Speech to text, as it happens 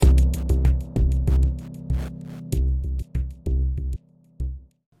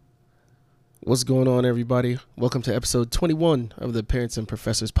What's going on, everybody? Welcome to episode 21 of the Parents and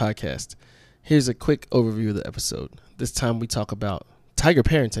Professors podcast. Here's a quick overview of the episode. This time we talk about tiger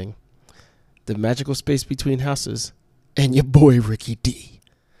parenting, the magical space between houses, and your boy Ricky D.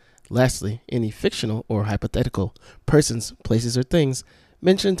 Lastly, any fictional or hypothetical persons, places, or things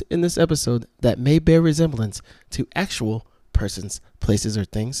mentioned in this episode that may bear resemblance to actual persons, places, or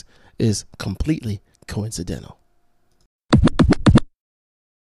things is completely coincidental.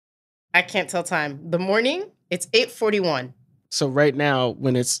 I can't tell time. The morning, it's 8:41. So right now,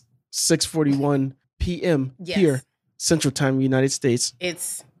 when it's 6:41 p.m. Yes. here, Central Time, United States.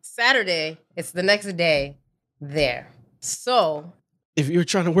 It's Saturday. It's the next day there. So. If you're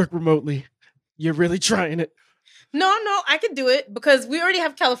trying to work remotely, you're really trying it. No, I could do it because we already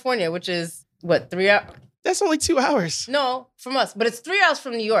have California, which is, 3 hours? That's only 2 hours. No, from us. But it's 3 hours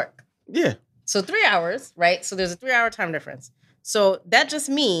from New York. Yeah. So 3 hours, right? So there's a 3 hour time difference. So that just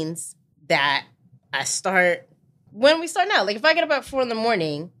means that I start when we start now. Like if I get up at 4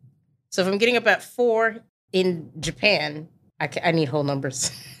 a.m, so if I'm getting up at 4 in Japan, I need whole numbers.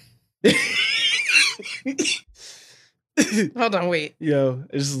 Hold on, wait. Yo,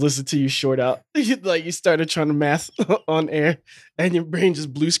 I just listened to you short out. Like you started trying to math on air and your brain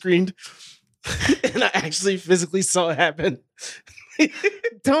just blue screened. And I actually physically saw it happen.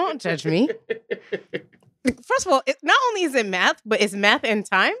 Don't judge me. First of all, not only is it math, but it's math and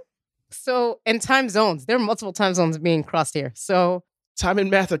time. So, and time zones. There are multiple time zones being crossed here. So, time and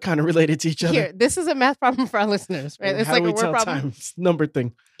math are kind of related to each other. Here, this is a math problem for our listeners, right? It's like a word problem. Time? It's a number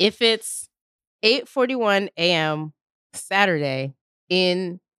thing. If it's 8:41 a.m. Saturday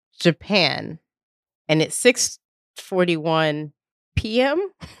in Japan, and it's 6:41 p.m.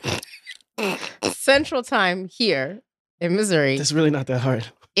 Central Time here in Missouri. It's really not that hard.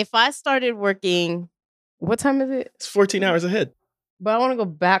 If I started working, what time is it? It's 14 hours ahead. But I want to go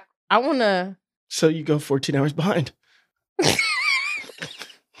back. So you go 14 hours behind.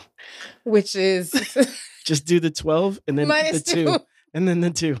 Which is... Just do the 12 and then minus the 2. And then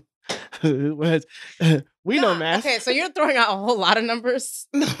the 2. We know math. Okay, so you're throwing out a whole lot of numbers.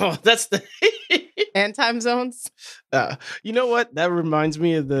 No, that's the... and time zones. You know what? That reminds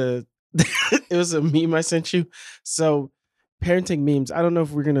me of it was a meme I sent you. So parenting memes. I don't know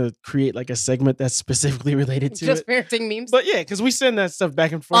if we're going to create like a segment that's specifically related to just parenting memes. But yeah, because we send that stuff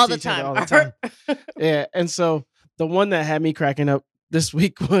back and forth all to the each time. other all the time. Yeah. And so the one that had me cracking up this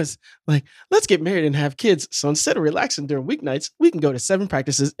week was like, let's get married and have kids. So instead of relaxing during weeknights, we can go to 7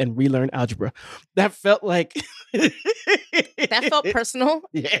 practices and relearn algebra. That felt like... that felt personal.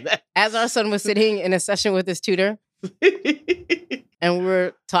 Yeah. As our son was sitting in a session with his tutor and we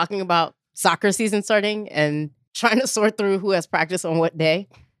were talking about soccer season starting and trying to sort through who has practice on what day.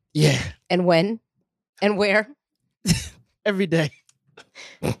 Yeah. And when and where. Every day.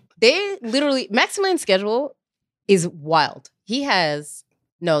 They literally... Maximilian's schedule is wild.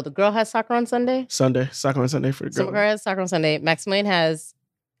 The girl has soccer on Sunday. Soccer on Sunday for the girl. So girl has soccer on Sunday. Maximilian has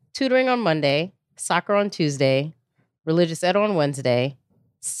tutoring on Monday, soccer on Tuesday, religious ed on Wednesday,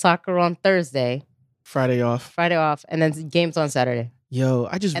 soccer on Thursday. Friday off, and then games on Saturday. Yo,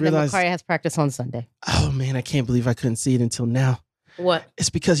 I just realized... And then Makaria has practice on Sunday. Oh, man, I can't believe I couldn't see it until now. What? It's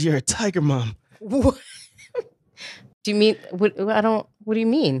because you're a tiger mom. What? Do you mean... What do you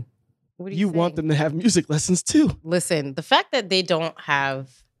mean? You want them to have music lessons too. Listen, the fact that they don't have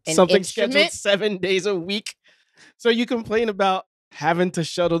something scheduled 7 days a week. So you complain about having to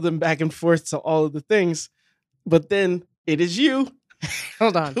shuttle them back and forth to all of the things, but then it is you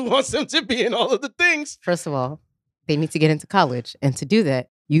Hold on. who wants them to be in all of the things. First of all, they need to get into college. And to do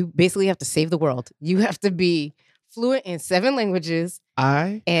that, you basically have to save the world. You have to be fluent in 7 languages.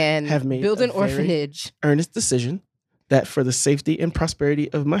 I have made build an orphanage. Earnest decision that for the safety and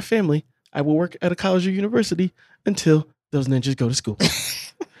prosperity of my family, I will work at a college or university until those ninjas go to school.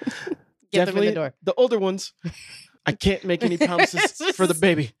 Get them in the door. The older ones, I can't make any promises for the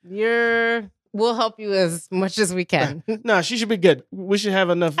baby. We'll help you as much as we can. No, she should be good. We should have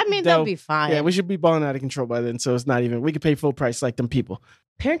enough. I mean, they'll be fine. Yeah, we should be balling out of control by then. So it's not even, we could pay full price like them people.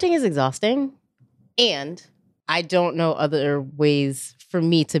 Parenting is exhausting. And I don't know other ways for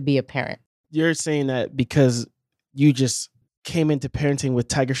me to be a parent. You're saying that because you just came into parenting with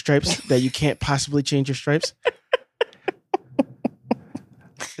tiger stripes that you can't possibly change your stripes?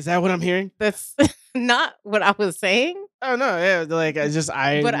 Is that what I'm hearing? That's not what I was saying. Oh no, yeah, like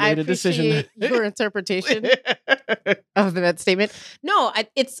I made a decision. Your interpretation of that statement. No, I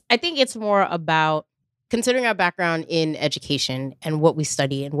think it's more about considering our background in education and what we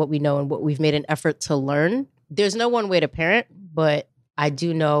study and what we know and what we've made an effort to learn. There's no one way to parent, but I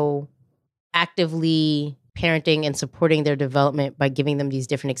do know actively parenting and supporting their development by giving them these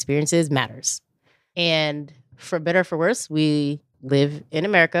different experiences matters. And for better or for worse, we live in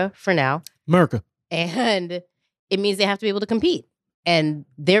America for now. America. And it means they have to be able to compete. And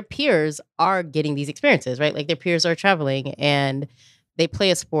their peers are getting these experiences, right? Like their peers are traveling and they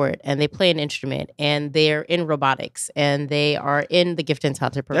play a sport and they play an instrument and they're in robotics and they are in the gift and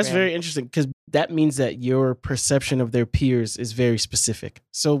talented program. That's very interesting because that means that your perception of their peers is very specific.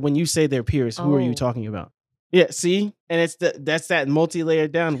 So when you say their peers, who are you talking about? Yeah, see? And that's that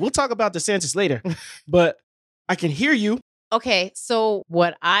multi-layered down. We'll talk about DeSantis later, but I can hear you. Okay, so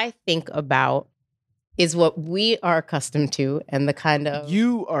what I think about is what we are accustomed to and the kind of...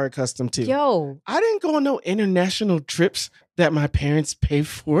 You are accustomed to. Yo. I didn't go on no international trips that my parents paid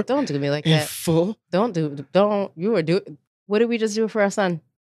for. Don't do me like in that. Full. Don't. You were doing... What did we just do for our son?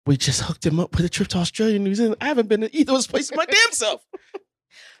 We just hooked him up with a trip to Australia and New Zealand. I haven't been to either of those places my damn self.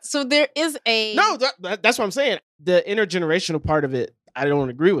 So there is a... No, that's what I'm saying. The intergenerational part of it, I don't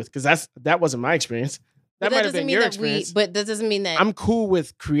agree with because that wasn't my experience. That might have been your experience. But that doesn't mean that... I'm cool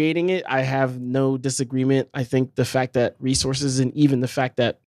with creating it. I have no disagreement. I think the fact that resources and even the fact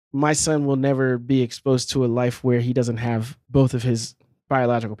that my son will never be exposed to a life where he doesn't have both of his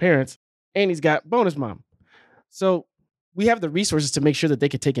biological parents and he's got bonus mom. So we have the resources to make sure that they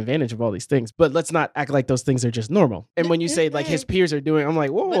could take advantage of all these things. But let's not act like those things are just normal. And when you say like his peers are doing, I'm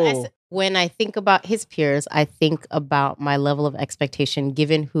like, whoa. When I think about his peers, I think about my level of expectation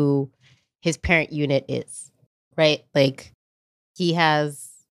given who his parent unit is, right? Like he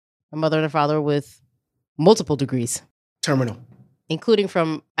has a mother and a father with multiple degrees. Terminal. Including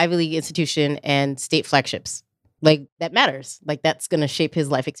from Ivy League institution and state flagships. Like that matters. Like that's going to shape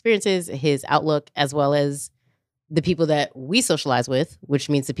his life experiences, his outlook, as well as the people that we socialize with, which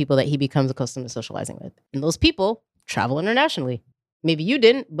means the people that he becomes accustomed to socializing with. And those people travel internationally. Maybe you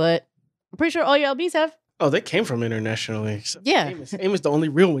didn't, but I'm pretty sure all your LBs have. Oh, they came from internationally. Yeah. Amos the only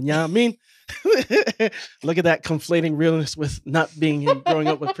real one, you know what I mean? Look at that conflating realness with not being growing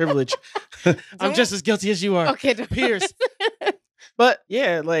up with privilege. I'm just as guilty as you are. Okay. Peers. But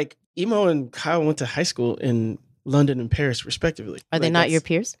yeah, like Emo and Kyle went to high school in London and Paris, respectively. Are they not your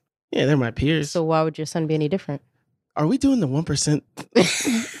peers? Yeah, they're my peers. So why would your son be any different? Are we doing the 1%,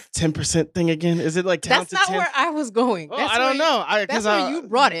 10% thing again? Is it like talented? That's not where I was going. Oh, I don't know. That's where you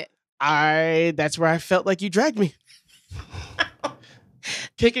brought it. That's where I felt like you dragged me.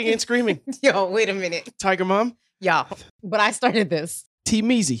 Kicking and screaming. Yo, wait a minute. Tiger Mom? Yo, but I started this.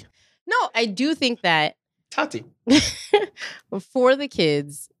 T-Meezy. No, I do think that Tati. for the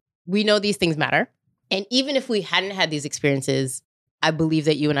kids, we know these things matter. And even if we hadn't had these experiences, I believe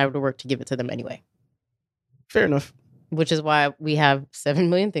that you and I would work to give it to them anyway. Fair enough. Which is why we have 7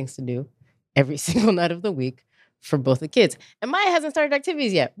 million things to do every single night of the week for both the kids. And Maya hasn't started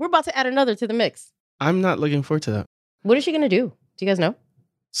activities yet. We're about to add another to the mix. I'm not looking forward to that. What is she going to do? Do you guys know?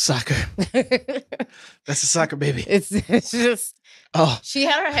 Soccer. That's a soccer baby. It's just... Oh. She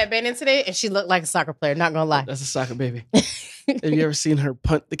had her headband in today and she looked like a soccer player, not going to lie. That's a soccer baby. Have you ever seen her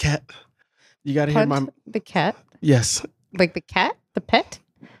punt the cat? You got to hear my... The cat? Yes. Like the cat? The pet?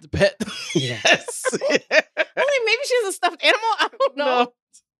 The pet? Yes. Maybe she has a stuffed animal? I don't know. No.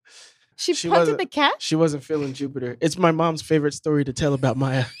 She punted the cat? She wasn't feeling Jupiter. It's my mom's favorite story to tell about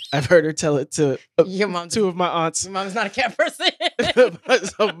Maya. I've heard her tell it to two of my aunts. Your mom's not a cat person.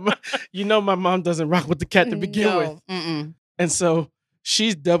 So, my mom doesn't rock with the cat to begin with. Mm-mm. And so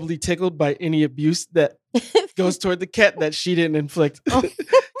she's doubly tickled by any abuse that goes toward the cat that she didn't inflict.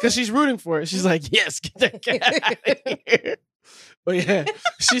 Because she's rooting for it. She's like, yes, get that cat out of here. But yeah,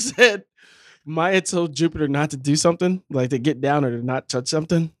 she said Maya told Jupiter not to do something, like to get down or to not touch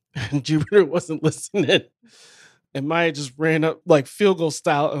something. And Jupiter wasn't listening. And Maya just ran up like field goal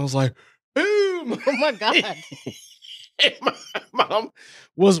style and was like, boom. Oh my God. And my mom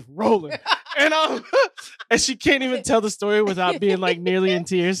was rolling. And she can't even tell the story without being like nearly in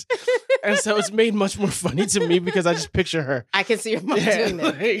tears. And so it's made much more funny to me because I just picture her. I can see your mom doing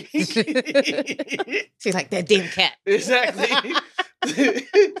that. She's like, that damn cat. Exactly.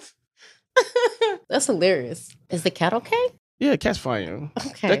 That's hilarious. Is the cat okay? Yeah, cat's fine.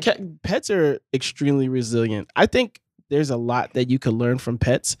 Okay. Pets are extremely resilient. I think there's a lot that you could learn from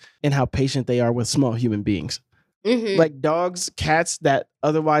pets and how patient they are with small human beings. Mm-hmm. Like dogs, cats that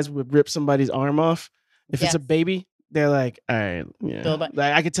otherwise would rip somebody's arm off. If it's a baby, they're like, all right, yeah.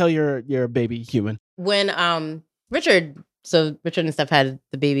 Like, I could tell you're a baby human. When Richard and Steph had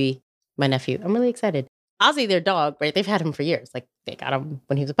the baby, my nephew, I'm really excited. Ozzy, their dog, right? They've had him for years. Like they got him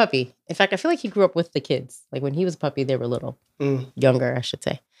when he was a puppy. In fact, I feel like he grew up with the kids. Like when he was a puppy, they were little, younger, I should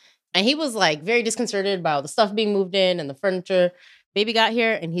say. And he was like very disconcerted about the stuff being moved in and the furniture. Baby got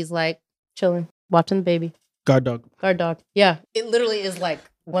here and he's like chilling, watching the baby. Guard dog. Guard dog. Yeah. It literally is like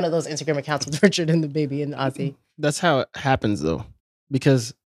one of those Instagram accounts with Richard and the baby and Ozzy. That's how it happens, though,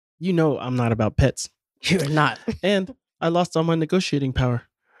 because I'm not about pets. You're not. And I lost all my negotiating power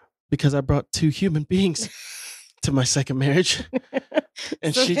because I brought 2 human beings to my second marriage.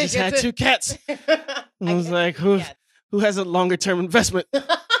 And So she they just get had to- 2 cats. I was like, who has a longer term investment?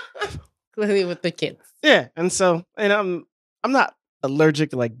 Clearly with the kids. Yeah. And so, and I'm not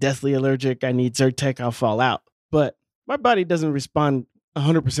allergic, like deathly allergic. I need Zyrtec, I'll fall out. But my body doesn't respond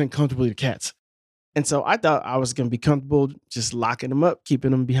 100% comfortably to cats. And so I thought I was going to be comfortable just locking them up,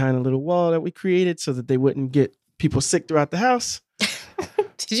 keeping them behind a little wall that we created so that they wouldn't get people sick throughout the house.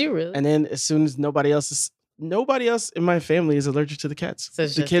 Did you really? And then as soon as nobody else in my family is allergic to the cats. So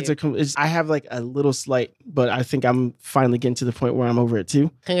it's The just kids you. I have like a little slight, but I think I'm finally getting to the point where I'm over it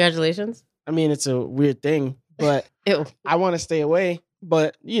too. Congratulations. I mean, it's a weird thing, but Ew. I want to stay away.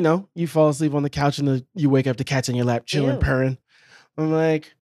 But, you fall asleep on the couch and you wake up, the cat's in your lap, chilling, Ew. purring. I'm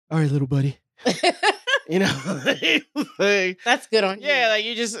like, all right, little buddy. Like, That's good on you. yeah, like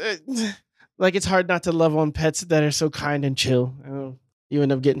you just, like it's hard not to love on pets that are so kind and chill. You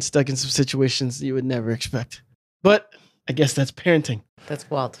end up getting stuck in some situations you would never expect. But I guess that's parenting. That's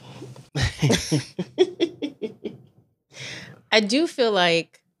wild. I do feel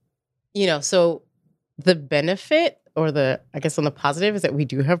like, so the benefit or I guess on the positive is that we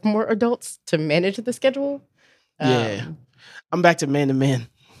do have more adults to manage the schedule. Yeah. I'm back to man.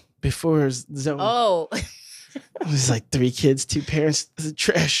 Before it was zone. Oh. It was like 3 kids, 2 parents. This is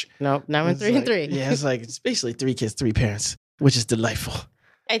trash. No, now we're It's 3 and like- 3. Yeah, it's basically 3 kids, 3 parents, which is delightful.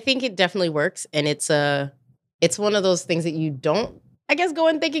 I think it definitely works. And it's one of those things that you don't, I guess, go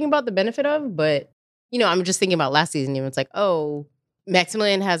in thinking about the benefit of. But, I'm just thinking about last season. It's like, oh,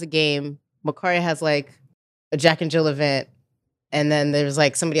 Maximilian has a game. Makari has like a Jack and Jill event. And then there's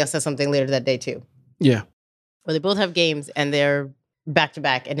like somebody else has something later that day too. Yeah. Or they both have games and they're back to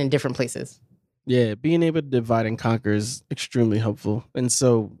back and in different places. Yeah, being able to divide and conquer is extremely helpful. And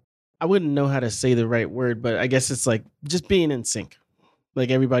so I wouldn't know how to say the right word, but I guess it's like just being in sync. Like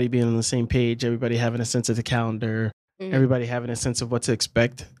everybody being on the same page, everybody having a sense of the calendar, Mhm. everybody having a sense of what to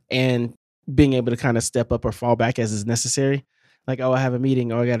expect, and being able to kind of step up or fall back as is necessary. Like, oh, I have a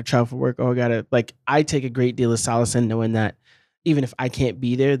meeting, oh, I got to travel for work, oh, I take a great deal of solace in knowing that even if I can't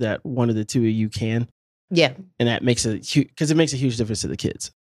be there, that one of the 2 of you can. Yeah. And that makes it huge, because it makes a huge difference to the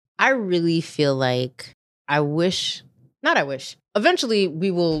kids. I really feel like eventually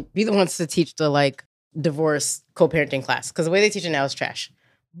we will be the ones to teach the like divorce co-parenting class because the way they teach it now is trash.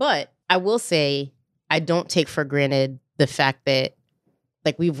 But I will say I don't take for granted the fact that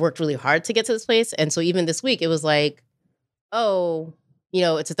like we've worked really hard to get to this place. And so even this week it was like, oh,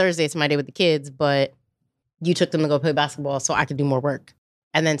 it's a Thursday, it's my day with the kids, but you took them to go play basketball so I could do more work.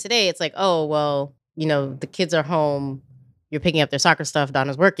 And then today it's like, oh, well, the kids are home. You're picking up their soccer stuff.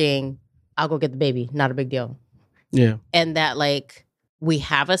 Donna's working. I'll go get the baby. Not a big deal. Yeah. And that like we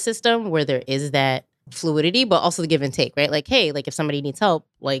have a system where there is that fluidity, but also the give and take, right? Like, hey, like if somebody needs help,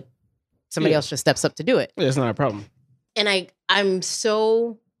 like somebody Yeah. else just steps up to do it. It's not a problem. And I'm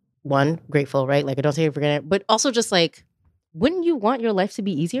so grateful, right? Like I don't take it for granted, but also just like, wouldn't you want your life to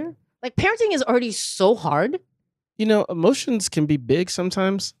be easier? Like parenting is already so hard. Emotions can be big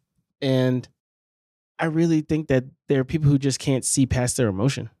sometimes. And I really think that there are people who just can't see past their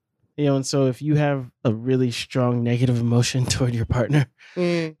emotion. And so if you have a really strong negative emotion toward your partner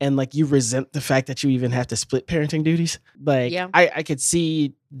and like you resent the fact that you even have to split parenting duties, like Yeah. I could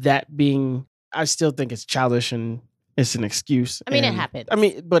see that being, I still think it's childish and it's an excuse. I mean, it And-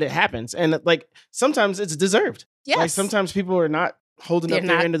 happens. but it happens. And like sometimes it's deserved. Yes. Like sometimes people are not holding They're up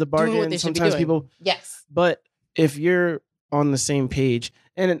their not end of the doing what bargain. they should be Sometimes doing. people, Yes. but if you're on the same page,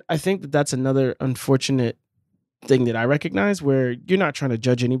 and I think that that's another unfortunate thing that I recognize where you're not trying to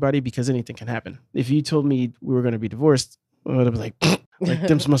judge anybody because anything can happen. If you told me we were going to be divorced, I would have been like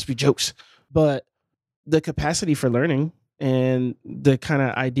them must be jokes. But the capacity for learning and the kind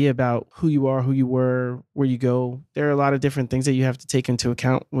of idea about who you are, who you were, where you go, there are a lot of different things that you have to take into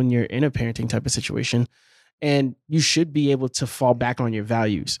account when you're in a parenting type of situation. And you should be able to fall back on your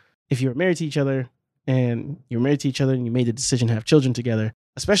values. If you're married to each other and you made the decision to have children together,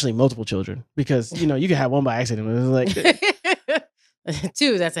 especially multiple children, because, you can have one by accident. It's like,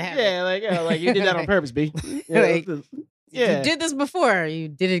 2, that's a habit. like you did that on purpose, B. Like, Yeah. You did this before, you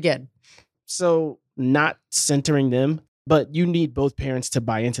did it again. So not centering them, but you need both parents to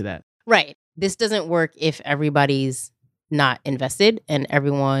buy into that. Right. This doesn't work if everybody's not invested and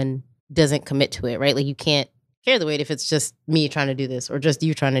everyone doesn't commit to it, right? Like you can't carry the weight if it's just me trying to do this or just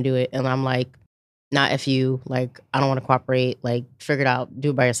you trying to do it. And I'm like, not if you, like, I don't want to cooperate, like figure it out, do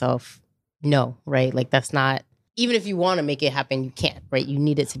it by yourself. no, right? Like that's not, even if you want to make it happen, you can't, right? You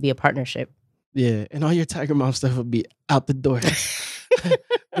need it to be a partnership. Yeah, and all your Tiger Mom stuff would be out the door.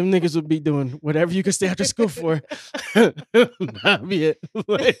 Them niggas would be doing whatever you could stay after school for. That'd be it.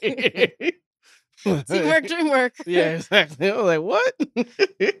 Teamwork, dreamwork. Yeah, exactly. I was like, what?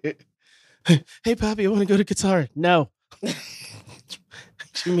 Hey, Poppy, I want to go to guitar. No. What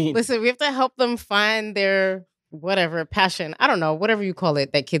you mean? Listen, we have to help them find their whatever passion. I don't know, whatever you call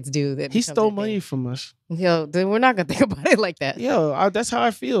it that kids do. That He becomes stole their money thing. from us. Yo, then we're not gonna think about it like that. Yo, that's how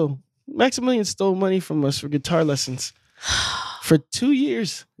I feel. Maximilian stole money from us for guitar lessons for 2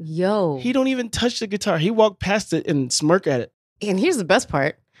 years. Yo, He don't even touch the guitar. He walked past it and smirk at it. and here's the best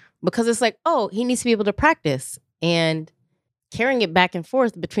part, because it's like, oh, he needs to be able to practice, and carrying it back and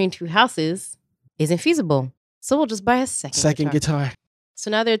forth between two houses isn't feasible. So we'll just buy a second guitar.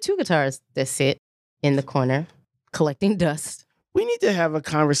 So now there are two guitars that sit in the corner collecting dust. We need to have a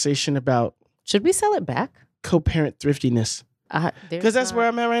conversation about Should we sell it back? co-parent thriftiness. Because that's where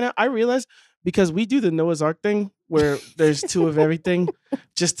I'm at right now. I realize because we do the Noah's Ark thing where there's two of everything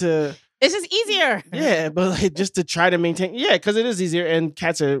just to... It's just easier. Yeah, but like just to try to maintain... Yeah, because it is easier. And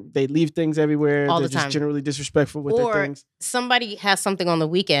cats they leave things everywhere. All They're the just time. generally disrespectful with Or their things. somebody has something on the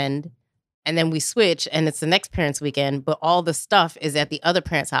weekend and then we switch and it's the next parent's weekend, but all the stuff is at the other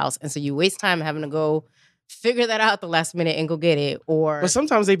parent's house. And so you waste time having to go figure that out at the last minute and go get it. Or But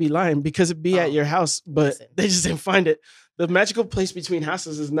sometimes they be lying because it be Oh, at your house, but listen. they just didn't find it. The magical place between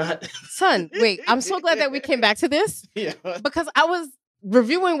houses is not... son, wait, I'm so glad that we came back to this Yeah. because I was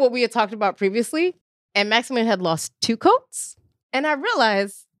reviewing what we had talked about previously and Maximilian had lost 2 coats. And I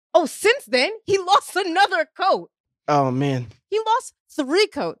realized, oh, since then, he lost another coat. Oh, man. He lost 3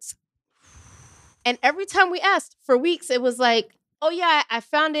 coats. And every time we asked for weeks, it was like, oh yeah, I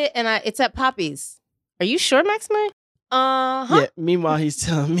found it and it's at Poppy's. Are you sure, Maximilian? Uh-huh. Yeah. Meanwhile, he's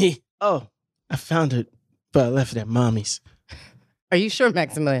telling me, oh, I found it, but I left it at mommy's. Are you sure,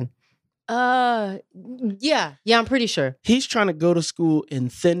 Maximilian? Yeah, I'm pretty sure. He's trying to go to school in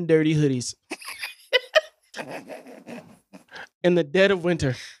thin, dirty hoodies in the dead of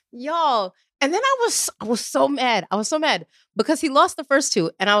winter. Y'all. And then I was so mad. I was so mad because he lost the first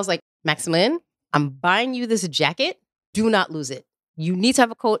 2. And I was like, Maximilian, I'm buying you this jacket. Do not lose it. You need to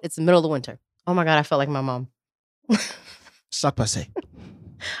have a coat. It's the middle of the winter. Oh my God, I felt like my mom. Sac passe.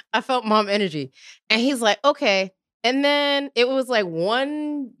 I felt mom energy. And he's like, okay. And then it was like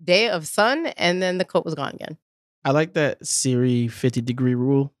one day of sun and then the coat was gone again. I like that Siri 50-degree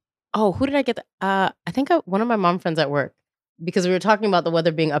rule. Oh, who did I get? I think one of my mom friends at work, because we were talking about the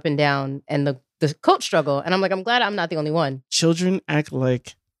weather being up and down and the coat struggle. And I'm like, I'm glad I'm not the only one. Children act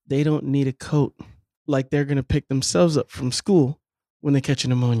like they don't need a coat, like they're going to pick themselves up from school when they catch a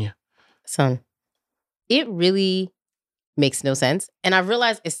pneumonia. Son, it really makes no sense. And I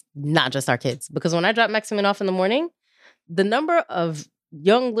realized it's not just our kids, because when I drop Maximilian off in the morning, the number of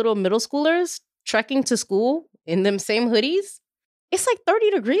young little middle schoolers trekking to school in them same hoodies, it's like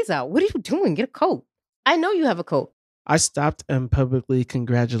 30 degrees out. What are you doing? Get a coat. I know you have a coat. I stopped and publicly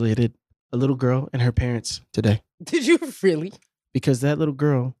congratulated a little girl and her parents today Did you really? because that little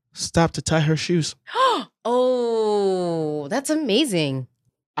girl stopped to tie her shoes. Oh, that's amazing.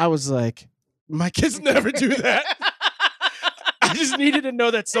 I was like, my kids never do that. I just needed to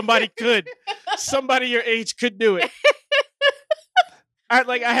know that somebody could. Somebody your age could do it. I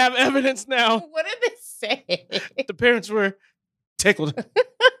have evidence now. What did they say? The parents were tickled.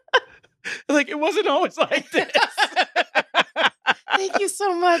 Like, it wasn't always like this. Thank you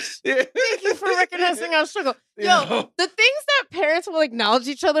so much. Thank you for recognizing our struggle. Yo, Yeah. the things that parents will acknowledge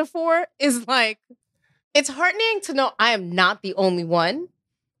each other for is like, it's heartening to know I am not the only one,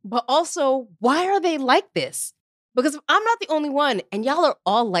 but also, why are they like this? Because if I'm not the only one and y'all are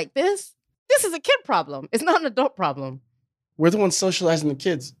all like this is a kid problem. It's not an adult problem. We're the ones socializing the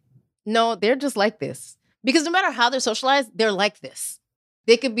kids. No, they're just like this. Because no matter how they're socialized, they're like this.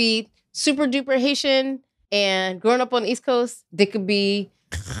 They could be super duper Haitian and growing up on the East Coast. They could be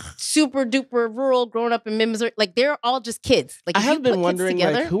super duper rural, growing up in Missouri. Like, they're all just kids. Like, I if you have been put kids wondering,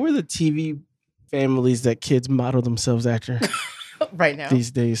 together, who are the TV families that kids model themselves after right now.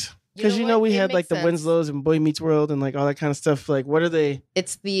 these days? Because what? we It had like makes the sense. Winslows and Boy Meets World and like all that kind of stuff. Like, what are they?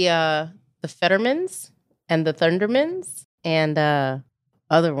 It's the Fettermans and the Thundermans and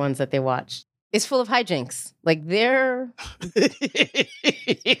other ones that they watch. It's full of hijinks. Like,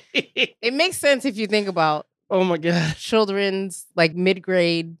 it makes sense if you think about Oh my God. children's like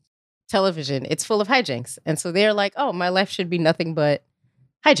mid-grade television. It's full of hijinks. And so they're like, oh, my life should be nothing but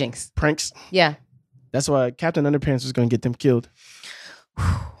hijinks. Pranks. Yeah. That's why Captain Underpants was going to get them killed.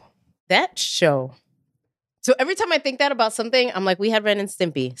 That show So every time I think that about something, I'm like, we had Ren and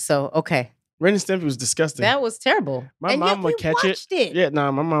Stimpy. So, okay. Ren and Stimpy was disgusting. That was terrible. My and mom yet would we catch watched it. Yeah,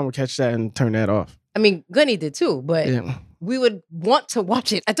 no, my mom would catch that and turn that off. I mean, Gunny did too, but Yeah. we would want to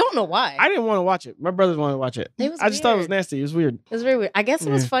watch it. I don't know why. I didn't want to watch it. My brothers wanted to watch it. I just thought it was nasty. It was weird. It was very weird. I guess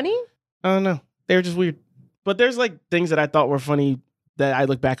it was funny. I don't know. They were just weird. But there's like things that I thought were funny that I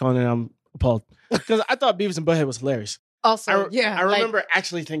look back on and I'm appalled. Because I thought Beavis and Butthead was hilarious. Also, I remember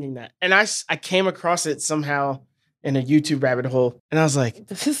actually thinking that. And I came across it somehow in a YouTube rabbit hole. And I was like,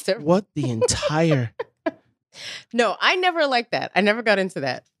 this is terrible. What the entire... No, I never liked that. I never got into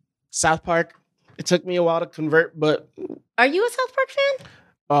that. South Park. It took me a while to convert, but... Are you a South Park fan?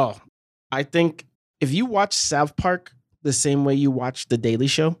 Oh, I think if you watch South Park the same way you watch The Daily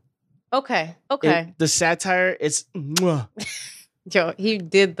Show... Okay. The satire, it's... Mwah. Yo, he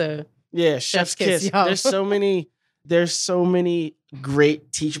did the... Yeah, Chef's Kiss. There's so many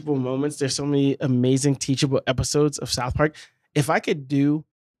great teachable moments. There's so many amazing teachable episodes of South Park. If I could do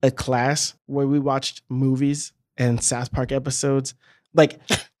a class where we watched movies and South Park episodes, like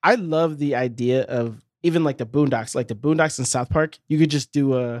I love the idea of even like the Boondocks and South Park. You could just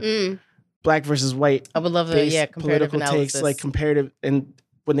do a black versus white. I would love comparative political analysis. takes, like comparative, and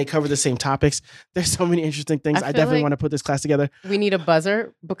when they cover the same topics, there's so many interesting things. I definitely want to put this class together. We need a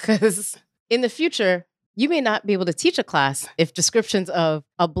buzzer because in the future, you may not be able to teach a class if descriptions of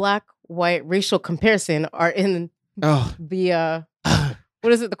a black-white racial comparison are in the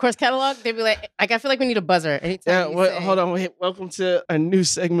what is it? The course catalog? They'd be like, I feel like we need a buzzer. Anytime hold on, wait. Welcome to a new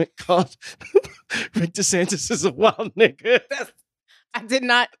segment called Rick DeSantis is a wild nigga. I did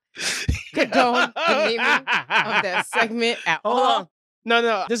not condone the naming of that segment at all.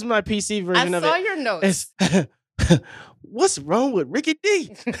 No. This is my PC version of it. I saw your notes. What's wrong with Ricky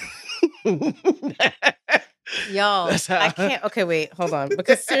D? Y'all, I can't. Okay, wait, hold on.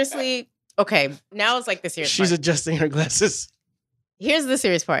 Because seriously, okay, now it's like the serious She's part. adjusting her glasses. Here's the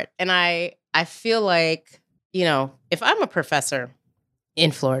serious part. And I feel like, if I'm a professor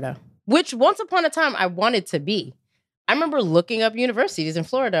in Florida, which once upon a time I wanted to be, I remember looking up universities in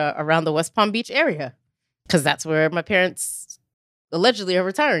Florida around the West Palm Beach area because that's where my parents allegedly are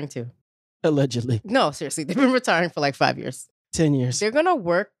retiring to. Allegedly. No, seriously. They've been retiring for like 5 years. 10 years. They're going to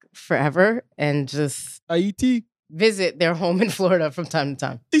work forever and just IET. Visit their home in Florida from time to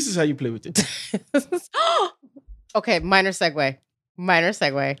time. This is how you play with it. Okay, minor segue.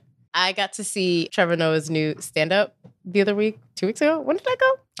 I got to see Trevor Noah's new stand-up the other week, 2 weeks ago. When did I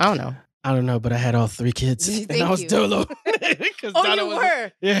go? I don't know, but I had all 3 kids. Thank and I was you. dolo. You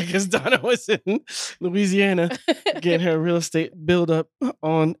were? Yeah, because Donna was in Louisiana getting her real estate build up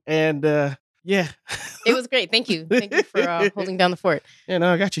on. And yeah. It was great. Thank you. Thank you for holding down the fort. Yeah,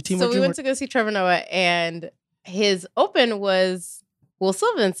 no, I got you. Teamwork. So we went to go see Trevor Noah, and his open was Will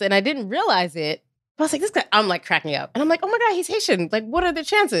Sylvans, and I didn't realize it. I was like, this guy, I'm like cracking up. And I'm like, oh my God, he's Haitian. Like, what are the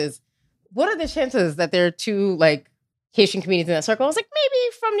chances? What are the chances that there are 2 like Haitian comedians in that circle? I was like,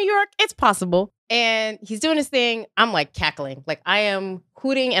 maybe from New York, it's possible. And he's doing his thing. I'm like cackling. Like I am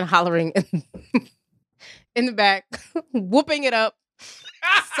hooting and hollering in the back, whooping it up.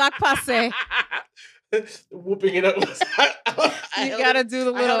 Sac passe. Whooping it up. You gotta do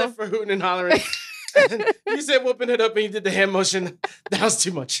the I held little. it for hooting and hollering. You said whooping it up and you did the hand motion. That was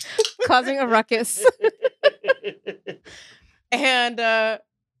too much. Causing a ruckus. And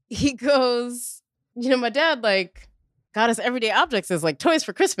he goes, my dad like got us everyday objects as like toys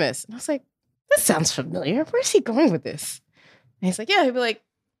for Christmas. And I was like, this sounds familiar. Where's he going with this? And he's like, yeah, he'd be like,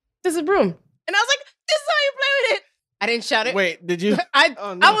 this is a broom. And I was like, this is how you play with it. I didn't shout it. Wait, did you? I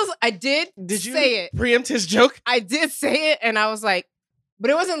did you say it. Preempt his joke? I did say it, and I was like,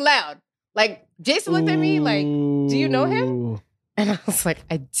 but it wasn't loud. Like, Jason looked at me like, do you know him? And I was like,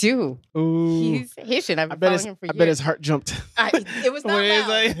 I do. Ooh. He's Haitian. I've been following him for years. I bet his heart jumped. It was not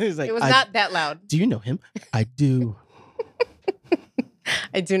loud. It was not that loud. Do you know him? I do.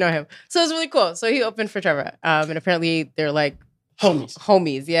 I do know him. So it was really cool. So he opened for Trevor. And apparently they're like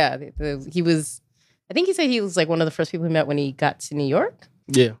homies. Yeah. He was, I think he said he was like one of the first people he met when he got to New York.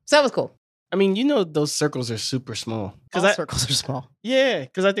 Yeah. So that was cool. I mean, those circles are super small. All circles are small. Yeah,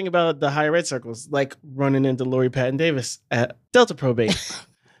 because I think about the higher ed circles, like running into Lori Patton Davis at Delta Probate.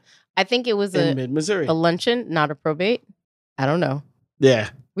 I think it was in mid-Missouri. A luncheon, not a probate. I don't know. Yeah.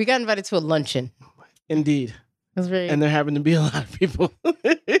 We got invited to a luncheon. Indeed. It was very... And there happened to be a lot of people.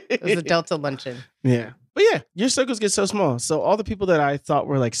 It was a Delta luncheon. Yeah. But yeah, your circles get so small. So all the people that I thought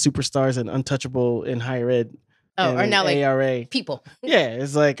were like superstars and untouchable in higher ed are now like ARA people. Yeah,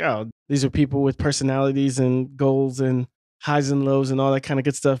 it's like, these are people with personalities and goals and highs and lows and all that kind of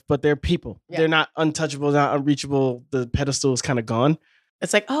good stuff. But they're people. Yeah. They're not untouchable, not unreachable. The pedestal is kind of gone.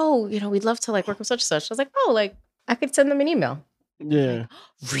 It's like, oh, we'd love to like work with such and such. I was like, oh, like I could send them an email. Yeah.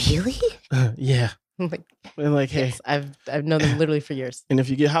 Like, really? Yeah. I'm like, And like, hey, yes, I've known them literally for years. and if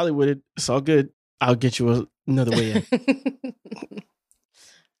you get Hollywooded, it's all good. I'll get you another way in.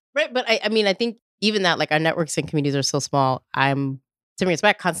 Right. But I mean, I think even that, like our networks and communities are so small. I'm, to me, it's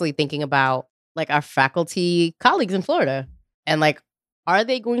back constantly thinking about like our faculty colleagues in Florida and like, are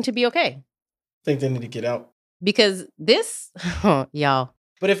they going to be okay? Think they need to get out. Because this, y'all.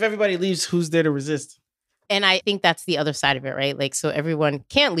 But if everybody leaves, who's there to resist? And I think that's the other side of it, right? Like, so everyone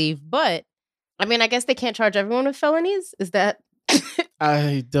can't leave, but I mean, I guess they can't charge everyone with felonies. Is that?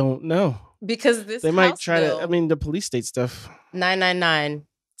 I don't know. Because this They might House try bill, to, I mean, the police state stuff.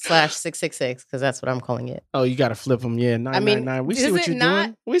 999/666, because that's what I'm calling it. Oh, you got to flip them. Yeah, 999. We see is what it you're not-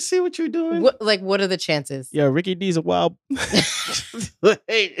 doing. We see what you're doing. What are the chances? Yeah, Ricky D's a wild.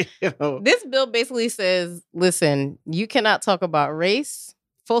 Hey, This bill basically says, listen, you cannot talk about race,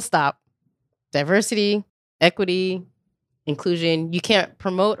 full stop, diversity, equity, inclusion. You can't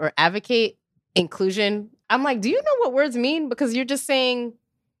promote or advocate inclusion. I'm like, do you know what words mean? Because you're just saying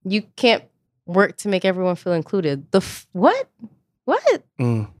you can't work to make everyone feel included. What? What?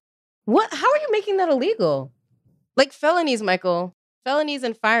 What? How are you making that illegal? Like felonies, Michael. Felonies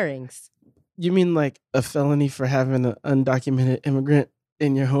and firings. You mean like a felony for having an undocumented immigrant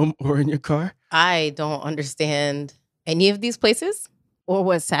in your home or in your car? I don't understand any of these places or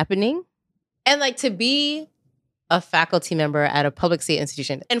what's happening. And like to be a faculty member at a public state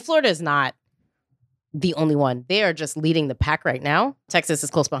institution, and Florida is not the only one. They are just leading the pack right now. Texas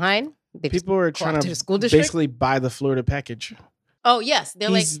is close behind. People are trying to the school district. basically buy the Florida package. Oh, yes. They're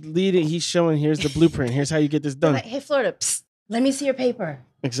He's leading. He's showing, here's the blueprint. Here's how you get this done. like, hey, Florida, psst, let me see your paper.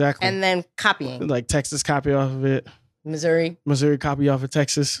 Exactly. And then copying. Like Texas copy off of it. Missouri copy off of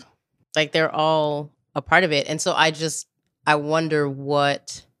Texas. Like they're all a part of it. And so I wonder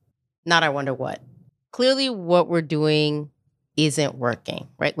what. Clearly what we're doing isn't working,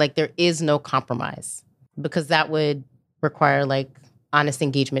 right? Like there is no compromise because that would require like honest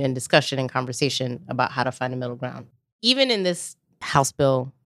engagement and discussion and conversation about how to find a middle ground. Even in this House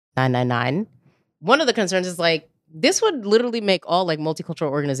Bill 999, one of the concerns is like, this would literally make all like multicultural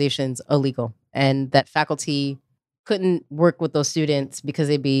organizations illegal and that faculty couldn't work with those students because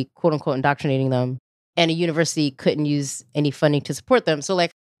they'd be quote unquote indoctrinating them and a university couldn't use any funding to support them. So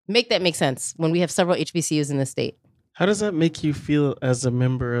like make that make sense when we have several HBCUs in the state. How does that make you feel as a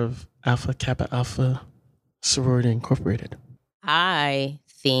member of Alpha Kappa Alpha Sorority Incorporated? I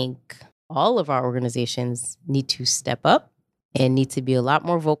think all of our organizations need to step up and need to be a lot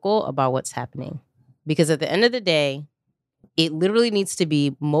more vocal about what's happening. Because at the end of the day, it literally needs to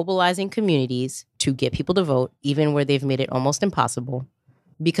be mobilizing communities to get people to vote, even where they've made it almost impossible.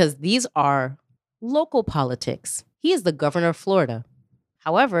 Because these are local politics. He is the governor of Florida.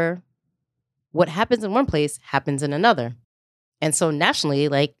 However, what happens in one place happens in another. And so nationally,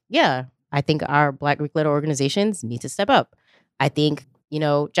 like, yeah, I think our Black Greek-led organizations need to step up. I think,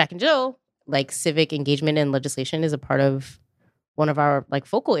 Jack and Jill, like civic engagement and legislation is a part of one of our like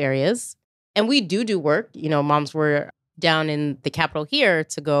focal areas. And we do work. Moms were down in the Capitol here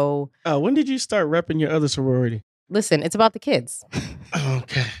to go. When did you start repping your other sorority? Listen, it's about the kids.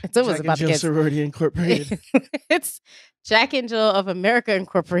 Okay. It's always Jack about and Jill the kids. Sorority Incorporated. It's Jack and Jill of America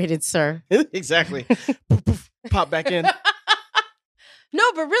Incorporated, sir. Exactly. Poof, poof, pop back in.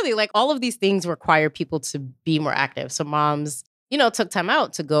 No, but really, like all of these things require people to be more active. So moms, took time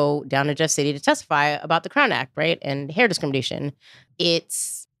out to go down to Jeff City to testify about the Crown Act, right? And hair discrimination.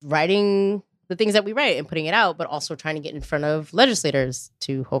 It's writing the things that we write and putting it out, but also trying to get in front of legislators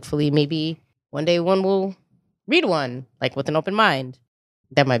to hopefully maybe one day one will read one, like with an open mind.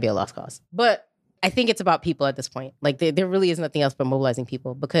 That might be a lost cause. But I think it's about people at this point. Like there really is nothing else but mobilizing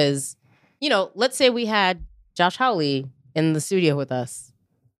people because, let's say we had Josh Hawley in the studio with us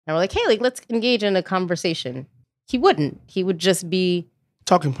and we're like, hey, like, let's engage in a conversation. He wouldn't. He would just be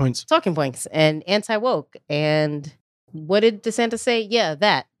Talking points and anti-woke. And what did DeSantis say? Yeah,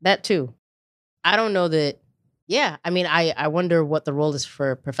 that too. I don't know that. Yeah. I mean, I wonder what the role is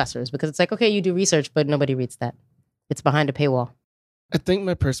for professors because it's like, okay, you do research, but nobody reads that. It's behind a paywall. I think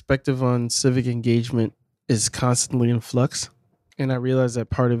my perspective on civic engagement is constantly in flux. And I realize that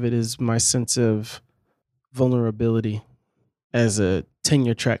part of it is my sense of vulnerability as a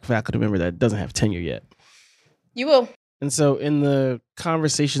tenure track faculty member that doesn't have tenure yet. You will. And so in the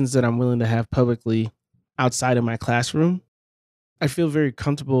conversations that I'm willing to have publicly outside of my classroom, I feel very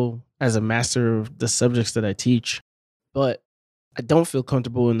comfortable as a master of the subjects that I teach. But I don't feel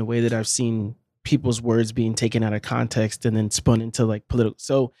comfortable in the way that I've seen people's words being taken out of context and then spun into like political.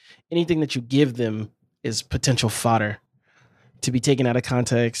 So anything that you give them is potential fodder to be taken out of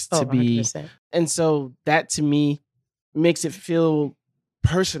context, Oh, to be 100%. and so that to me makes it feel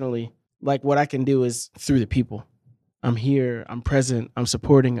personally like what I can do is through the people. I'm here, I'm present, I'm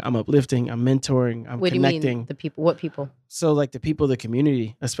supporting, I'm uplifting, I'm mentoring, I'm What do you connecting. mean the people? What people? So like the people of the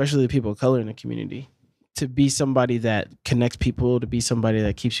community, especially the people of color in the community, to be somebody that connects people, to be somebody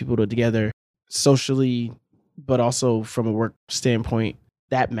that keeps people together socially, but also from a work standpoint,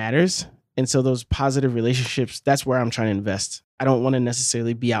 that matters. And so those positive relationships, that's where I'm trying to invest. I don't want to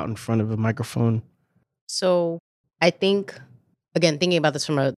necessarily be out in front of a microphone. So I think, again, thinking about this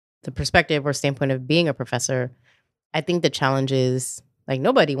from the perspective or standpoint of being a professor, I think the challenge is like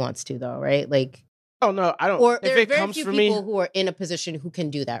nobody wants to though, right? Like, Oh no, I don't. or If there are it very comes few for people me, who are in a position who can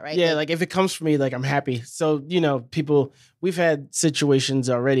do that, right? yeah, like if it comes for me, like I'm happy. So, people, we've had situations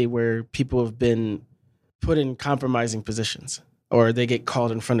already where people have been put in compromising positions or they get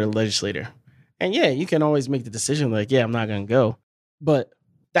called in front of the legislator. And yeah, you can always make the decision like, yeah, I'm not going to go. But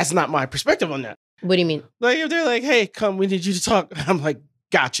that's not my perspective on that. What do you mean? Like if they're like, hey, come, we need you to talk. I'm like,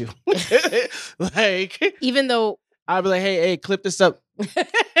 got you. Like, Even though, I'll be like, hey, clip this up.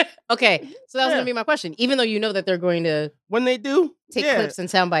 okay, so that was Yeah. gonna be my question. Even though you know that they're going to When they do, take yeah. clips and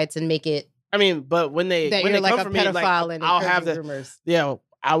sound bites and make it I mean, but when they that when you're they like come a for me, like pedophile and I'll have encouraging the rumors.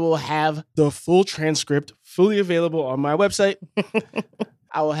 I will have the full transcript fully available on my website.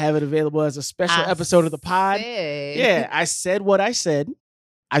 I will have it available as a special episode of the pod. Said. Yeah, I said what I said.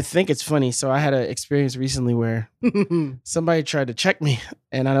 I think it's funny. So I had an experience recently where somebody tried to check me,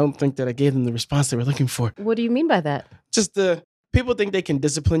 and I don't think that I gave them the response they were looking for. What do you mean by that? Just the people think they can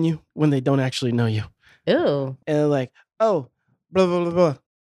discipline you when they don't actually know you, Ew. and they're like, "Oh, blah blah blah blah."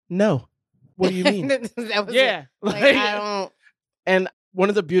 No, what do you mean? That was it. Yeah, Like, like- I don't. And one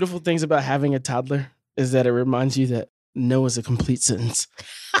of the beautiful things about having a toddler is that it reminds you that no is a complete sentence.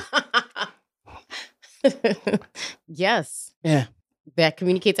 Yes, Yeah. that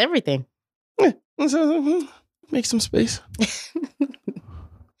communicates everything. And so, make some space.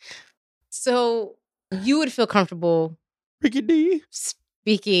 So you would feel comfortable Ricky D.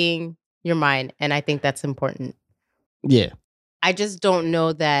 speaking your mind, and I think that's important. Yeah. I just don't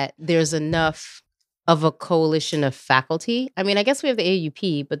know that there's enough of a coalition of faculty. I mean, I guess we have the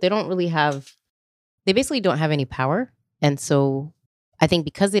AUP, but they basically don't have any power. And so I think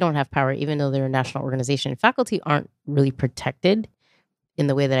because they don't have power, even though they're a national organization, faculty aren't really protected in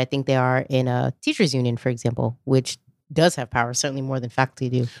the way that I think they are in a teachers union, for example, which does have power, certainly more than faculty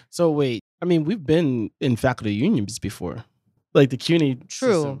do. So wait, I mean, we've been in faculty unions before, like the CUNY.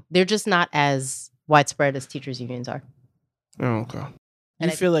 True. system. They're just not as widespread as teachers unions are. Oh, okay. You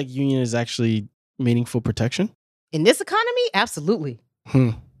And I- feel like union is actually meaningful protection? In this economy, absolutely.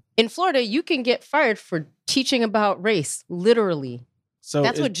 Hmm. In Florida, you can get fired for teaching about race, literally. So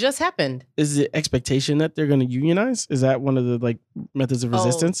That's what just happened. is the expectation that they're going to unionize? Is that one of the like methods of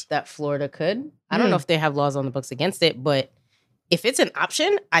resistance? That Florida could. I don't know Yeah. if they have laws on the books against it, but if it's an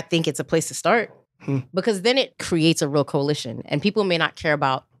option, I think it's a place to start because then it creates a real coalition and people may not care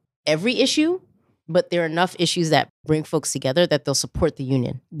about every issue, but there are enough issues that bring folks together that they'll support the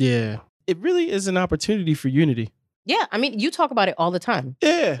union. Yeah. It really is an opportunity for unity. Yeah, I mean, you talk about it all the time.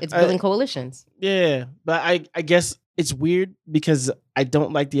 Yeah. It's building coalitions. Yeah. But I guess it's weird because I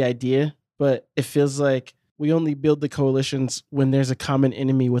don't like the idea, but it feels like we only build the coalitions when there's a common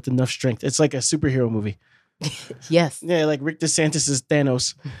enemy with enough strength. It's like a superhero movie. Yes. Yeah, like Rick DeSantis is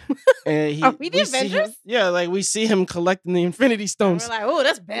Thanos. And Are we the see him- Avengers? yeah, like we see him collecting the Infinity We're Stones. like, oh,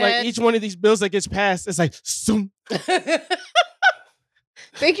 that's bad. Like each one of these bills that gets passed, it's like, zoom.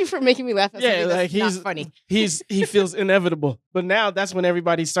 Thank you for making me laugh at Yeah, something that's like he's not funny. he feels inevitable. But now that's when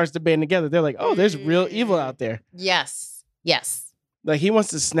everybody starts to band together. They're like, oh, there's real evil out there. Yes. Yes. Like he wants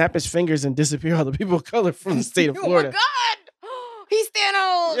to snap his fingers and disappear all the people of color from the state of Florida. Oh my God. He's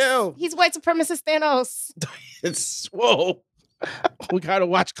Thanos. Yo. He's white supremacist Thanos. It's whoa. We gotta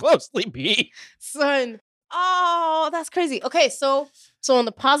watch closely, B. Son. Oh, that's crazy. Okay, so on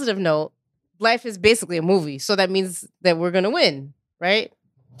the positive note, life is basically a movie. So that means that we're gonna win, right?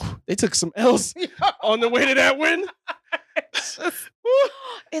 They took some L's on the way to that win.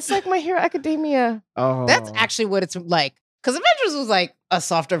 It's like My Hero Academia. Oh, That's actually what it's like. Because Avengers was like a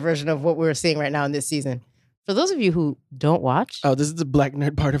softer version of what we're seeing right now in this season. For those of you who don't watch, Oh, this is the black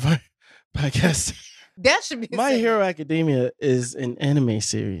nerd part of our podcast. that should be a My segment. Hero Academia is an anime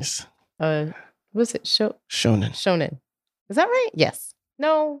series. What's it? Shonen. Shonen. Is that right? Yes.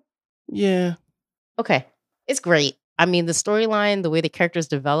 No. Yeah. Okay. It's great. I mean, the storyline, the way the characters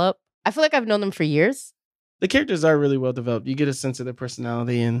develop, I feel like I've known them for years. The characters are really well developed. You get a sense of their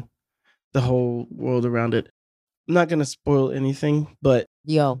personality and the whole world around it. I'm not going to spoil anything, but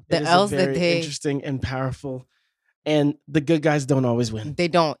Yo, it the is L's a that very they interesting and powerful and the good guys don't always win. They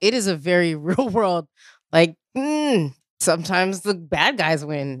don't. It is a very real world. Like, sometimes the bad guys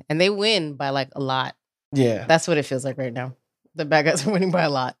win, and they win by like a lot. Yeah. That's what it feels like right now. The bad guys are winning by a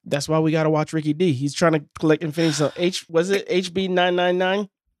lot. That's why we got to watch Ricky D. He's trying to collect Infinity Stone. Was it HB 999?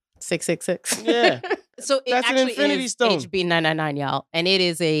 666. Yeah. So it That's an actually Infinity is Stone. HB 999, y'all. And it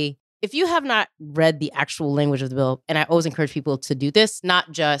is if you have not read the actual language of the bill, and I always encourage people to do this,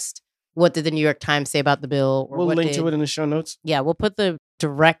 not just what did the New York Times say about the bill. Or We'll what link to it in the show notes. Yeah, we'll put the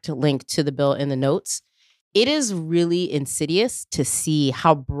direct link to the bill in the notes. It is really insidious to see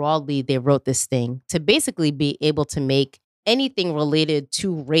how broadly they wrote this thing to basically be able to make anything related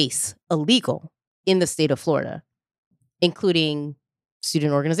to race illegal in the state of Florida, including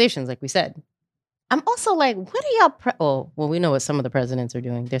student organizations, like we said. I'm also like, what are y'all? We know what some of the presidents are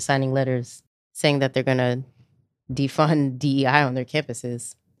doing. They're signing letters saying that they're going to defund DEI on their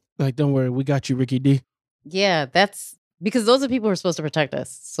campuses. Like, don't worry, we got you, Ricky D. Yeah, that's because those are people who are supposed to protect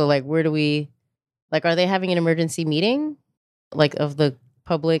us. So, like, where do we, like, are they having an emergency meeting, like, of the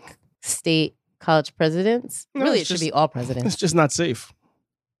public, state, college presidents? No, Really, it's it should just- be all presidents. It's just not safe.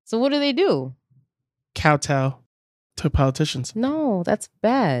 So, what do? Kowtow to politicians. No, that's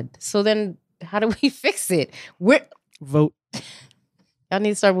bad. So then, how do we fix it? Vote Y'all need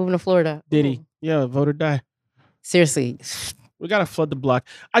to start moving to Florida. Diddy. Ooh. Yeah, vote or die. Seriously. We got to flood the block.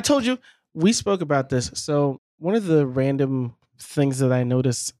 I told you, we spoke about this. So one of the random things that I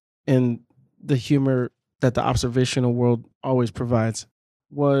noticed in the humor that the observational world always provides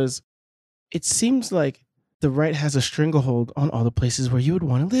was it seems like the right has a stranglehold on all the places where you would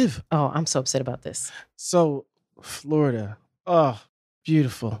want to live. Oh, I'm so upset about this. So Florida, oh,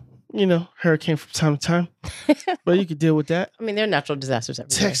 beautiful. You know, hurricane from time to time, but you could deal with that. I mean, there are natural disasters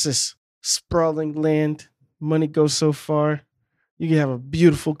everywhere. Texas, sprawling land, money goes so far. You can have a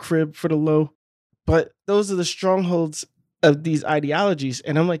beautiful crib for the low. But those are the strongholds of these ideologies.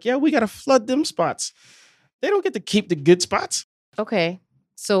 And I'm like, yeah, we got to flood them spots. They don't get to keep the good spots. Okay.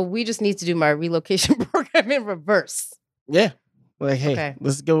 So we just need to do my relocation program in reverse. Yeah. Like, hey, Okay.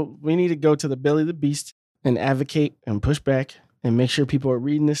 let's go. We need to go to the belly of the beast and advocate and push back and make sure people are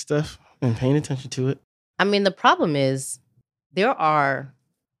reading this stuff and paying attention to it. I mean, the problem is there are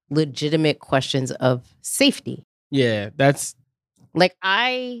legitimate questions of safety. Yeah, that's Like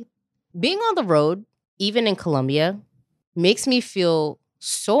being on the road, even in Colombia, makes me feel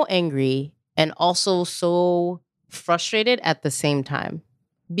so angry and also so frustrated at the same time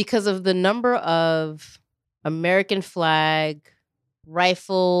because of the number of American flag,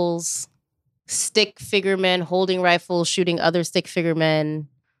 rifles, stick figure men holding rifles, shooting other stick figure men,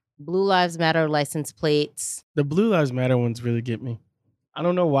 Blue Lives Matter license plates. the Blue Lives Matter ones really get me. I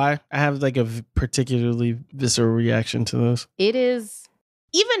don't know why. I have like a particularly visceral reaction to those. It is,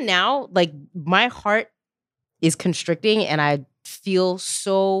 even now, like my heart is constricting and I feel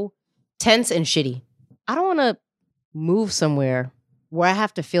so tense and shitty. I don't want to move somewhere where I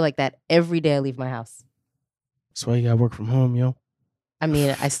have to feel like that every day I leave my house. That's why you gotta work from home, yo. I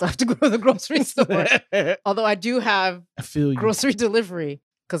mean, I still have to go to the grocery store. Although I do have I feel you. grocery delivery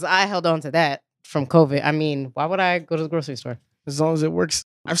because I held on to that from COVID. I mean, why would I go to the grocery store? As long as it works.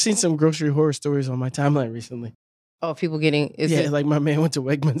 I've seen some grocery horror stories on my timeline recently. Oh, people getting Like my man went to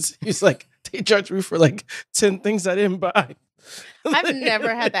Wegmans. He's like, they charged me for like 10 things I didn't buy. I've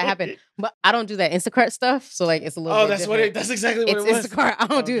never had that happen, but I don't do that Instacart stuff. So like, it's a little. Oh, bit that's different. that's exactly what It's it was. Instacart. I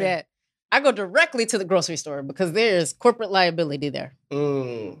don't do Okay. that. I go directly to the grocery store because there's corporate liability there.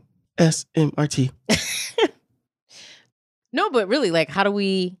 SMRT. No, but really, like, how do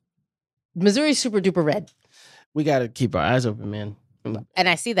we? Missouri's super duper red, We gotta keep our eyes open, man. and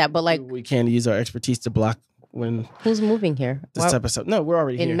I see that. But like, we can't use our expertise to block when who's moving here? this Why- type of stuff. No, we're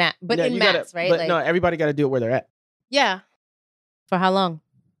already here. in Matt, but No, in you gotta- Matt's, right? But Like, no, everybody got to do it where they're at. yeah. For how long?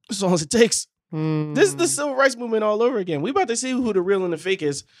 As long as it takes. This is the Mm. civil rights movement all over again. We about to see who the real and the fake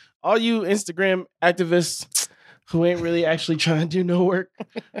is. All you Instagram activists who ain't really actually trying to do no work,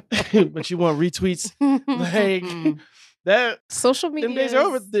 but you want retweets. Like that. social media. Them days are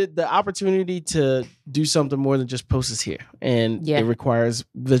over. The opportunity to do something more than just post is here. And Yeah. it requires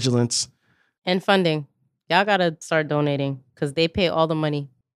vigilance. And funding. Y'all gotta start donating because they pay all the money.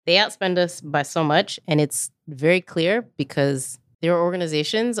 They outspend us by so much, and it's very clear because their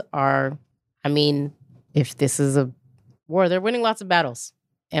organizations are, I mean, if this is a war, they're winning lots of battles,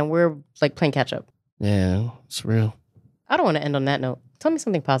 and we're like playing catch up. Yeah, it's real. I don't want to end on that note. Tell me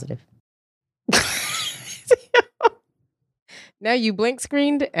something positive. Now you blank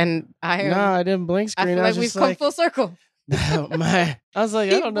screened, and I am. Nah, I didn't blink I screen. feel I like was we've just come like, full circle. I was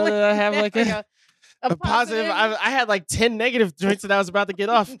like, I don't know that I have like a. A positive. I had like 10 negative drinks that I was about to get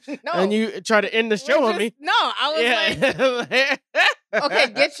off. No. And you try to end the show on me. No, I was like, okay,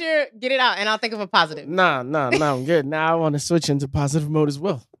 get it out, and I'll think of a positive. Nah, I'm good. Now I want to switch into positive mode as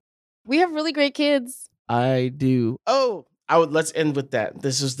well. We have really great kids. I do. Oh, let's end with that.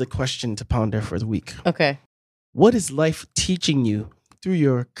 This is the question to ponder for the week. Okay. What is life teaching you through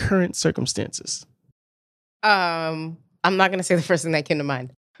your current circumstances? I'm not gonna say the first thing that came to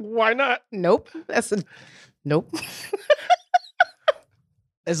mind. Why not? Nope. Nope.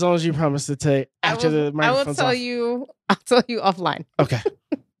 As long as you promise to take after the microphone's off. I'll tell you offline. Okay.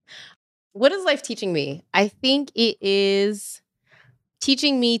 What is life teaching me? I think it is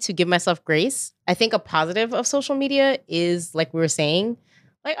teaching me to give myself grace. I think a positive of social media is, like we were saying,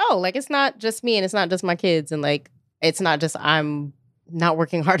 like, oh, like it's not just me and it's not just my kids and like it's not just I'm not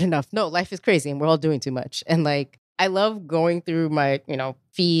working hard enough. No, life is crazy and we're all doing too much. And like I love going through my,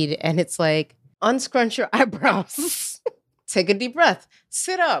 feed and it's like unscrunch your eyebrows. Take a deep breath.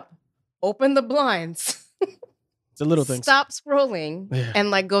 Sit up. Open the blinds. It's a little thing. Stop scrolling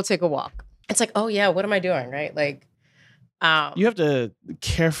and like go take a walk. It's like, oh yeah, what am I doing? Right? Like you have to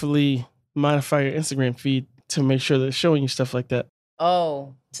carefully modify your Instagram feed to make sure that it's showing you stuff like that.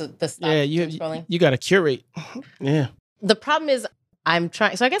 Oh, so the stop scrolling? You got to curate. Yeah. The problem is I'm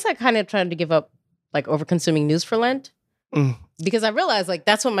trying. So I guess I kind of tried to give up like over consuming news for Lent because I realized like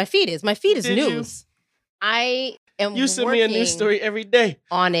that's what my feed is. My feed is news. I am. You send me a news story every day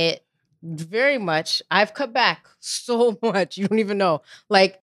on it. Very much. I've cut back so much. You don't even know.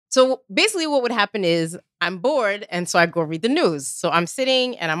 Like, so basically what would happen is I'm bored and so I go read the news. So I'm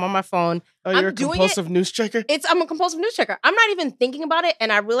sitting and I'm on my phone. Oh, you're a compulsive news checker? I'm a compulsive news checker. I'm not even thinking about it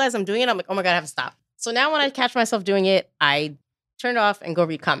and I realize I'm doing it. I'm like, oh my God, I have to stop. So now when I catch myself doing it, I turn it off and go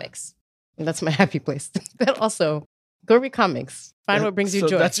read comics. And that's my happy place. But also, go read comics. Find what brings you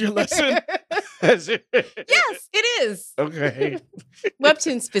joy. That's your lesson? Yes, it is. Okay.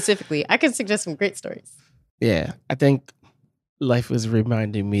 Webtoons specifically. I can suggest some great stories. Yeah, I think life was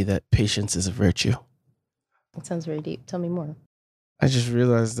reminding me that patience is a virtue. That sounds very deep. Tell me more. I just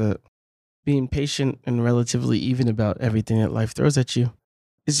realized that being patient and relatively even about everything that life throws at you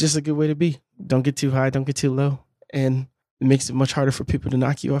is just a good way to be. Don't get too high, don't get too low. And it makes it much harder for people to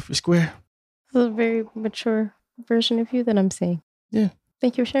knock you off your square. That's a very mature version of you that I'm saying. Yeah.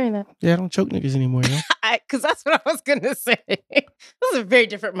 Thank you for sharing that. Yeah, I don't choke niggas anymore, yo. Because that's what I was going to say. This is a very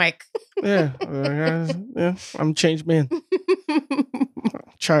different mic. Yeah, I'm a changed man.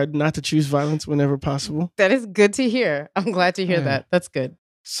 Tried not to choose violence whenever possible. That is good to hear. I'm glad to hear that. That's good.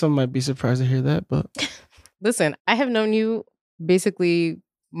 Some might be surprised to hear that, but... Listen, I have known you basically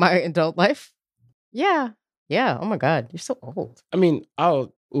my adult life. Yeah. Yeah. Oh my God. You're so old. I mean,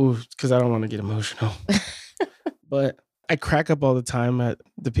 because I don't want to get emotional. But I crack up all the time at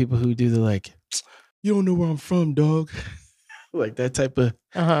the people who do the like, you don't know where I'm from, dog. Like that type of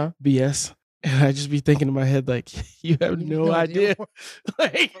BS. And I just be thinking in my head, like, you have no idea.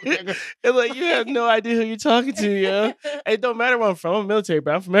 Like, and like, you have no idea who you're talking to, yo. It don't matter where I'm from. I'm military,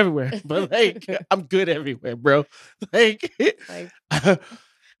 bro. I'm from everywhere. But like, I'm good everywhere, bro. Like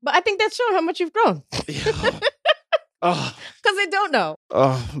but I think that's showing how much you've grown. Because they don't know.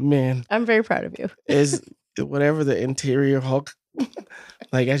 Oh, man. I'm very proud of you. Is whatever the interior Hulk.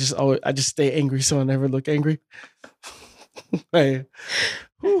 Like, I just stay angry so I never look angry. Like,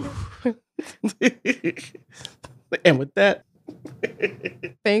 and with that,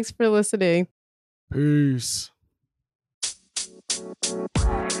 thanks for listening. Peace.